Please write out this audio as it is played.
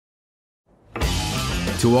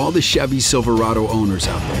To all the Chevy Silverado owners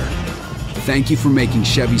out there, thank you for making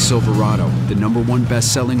Chevy Silverado the #1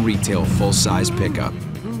 best-selling retail full-size pickup.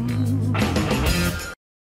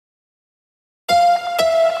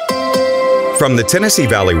 From the Tennessee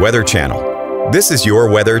Valley Weather Channel, this is your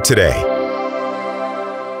weather today.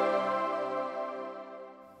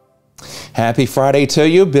 Happy Friday to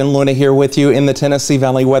you. Ben Luna here with you in the Tennessee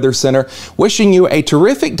Valley Weather Center, wishing you a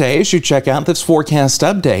terrific day as you check out this forecast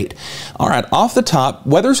update. All right, off the top,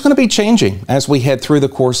 weather's going to be changing as we head through the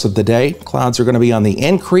course of the day. Clouds are going to be on the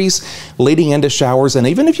increase, leading into showers and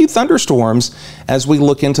even a few thunderstorms as we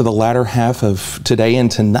look into the latter half of today and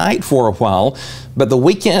tonight for a while. But the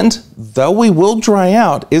weekend, though we will dry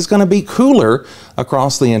out, is going to be cooler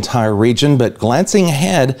across the entire region. But glancing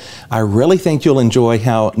ahead, I really think you'll enjoy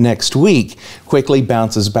how next week quickly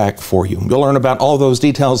bounces back for you. You'll learn about all those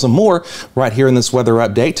details and more right here in this weather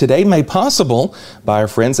update, today made possible by our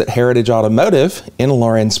friends at Heritage Automotive in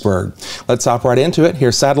Lawrenceburg. Let's hop right into it.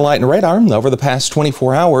 Here's satellite and radar over the past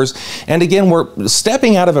 24 hours. And again, we're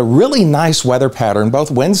stepping out of a really nice weather pattern.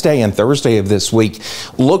 Both Wednesday and Thursday of this week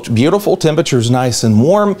looked beautiful. Temperatures nice and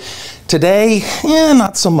warm. Today,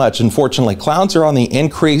 not so much. Unfortunately, clouds are on the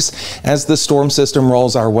increase as the storm system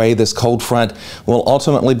rolls our way. This cold front will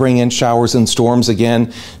ultimately bring in showers and storms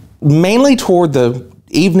again, mainly toward the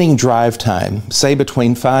evening drive time, say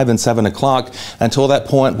between 5 and 7 o'clock. Until that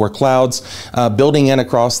point, where clouds building in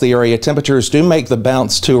across the area, temperatures do make the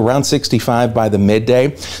bounce to around 65 by the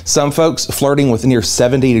midday. Some folks flirting with near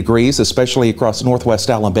 70 degrees, especially across northwest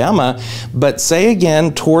Alabama. But say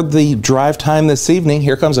again, toward the drive time this evening,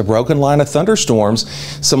 here comes a broken line of thunderstorms.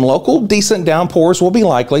 Some local decent downpours will be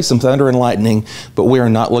likely, some thunder and lightning, but we are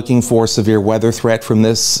not looking for a severe weather threat from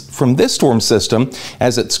this storm system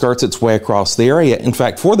as it skirts its way across the area. In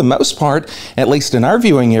fact, for the most part, at least in our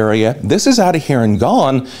viewing area, this is out of here and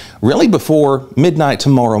gone really before midnight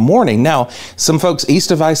tomorrow morning. Now, some folks east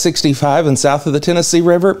of I-65 and south of the Tennessee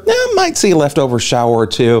River might see a leftover shower or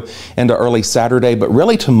two into early Saturday, but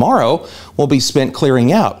really tomorrow will be spent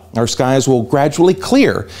clearing out. Our skies will gradually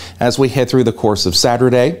clear as we head through the course of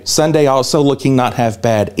Saturday. Sunday also looking not half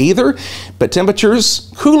bad either, but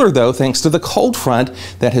temperatures cooler though thanks to the cold front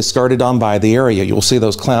that has skirted on by the area. You'll see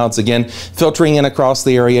those clouds again filtering in across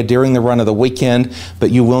the area during the run of the weekend,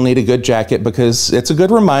 but you will need a good jacket because it's a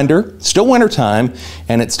good reminder, still wintertime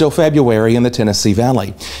and it's still February in the Tennessee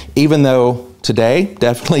Valley. Even though today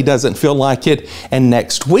definitely doesn't feel like it, and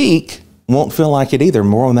next week won't feel like it either.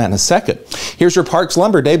 More on that in a second. Here's your Parks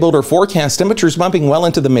Lumber Day Builder forecast. Temperatures bumping well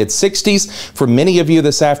into the mid-60s for many of you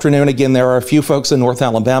this afternoon. Again, there are a few folks in North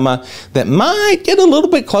Alabama that might get a little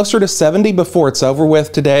bit closer to 70 before it's over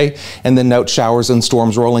with today. And then note showers and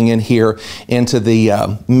storms rolling in here into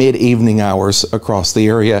the mid-evening hours across the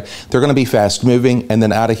area. They're going to be fast moving and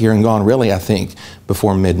then out of here and gone really, I think,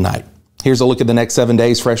 before midnight. Here's a look at the next 7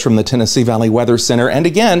 days fresh from the Tennessee Valley Weather Center. And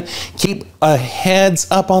again, keep a heads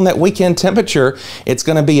up on that weekend temperature. It's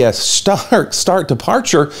going to be a stark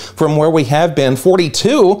departure from where we have been.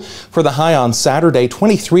 42 for the high on Saturday,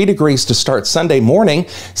 23 degrees to start Sunday morning.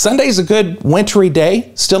 Sunday's a good wintry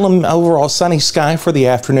day, still an overall sunny sky for the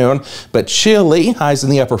afternoon, but chilly, highs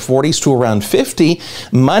in the upper 40s to around 50.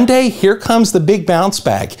 Monday, here comes the big bounce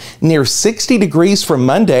back. Near 60 degrees for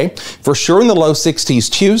Monday, for sure in the low 60s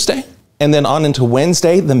Tuesday. And then on into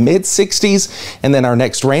Wednesday, the mid-60s, and then our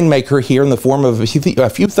next rainmaker here in the form of a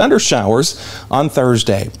few thunder showers on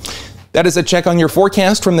Thursday. That is a check on your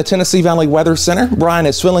forecast from the Tennessee Valley Weather Center. Brian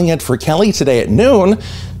is filling in for Kelly today at noon.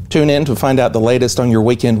 Tune in to find out the latest on your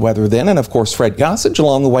weekend weather then, and of course Fred Gossage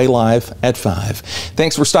along the way live at 5.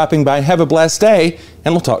 Thanks for stopping by. Have a blessed day,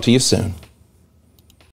 and we'll talk to you soon.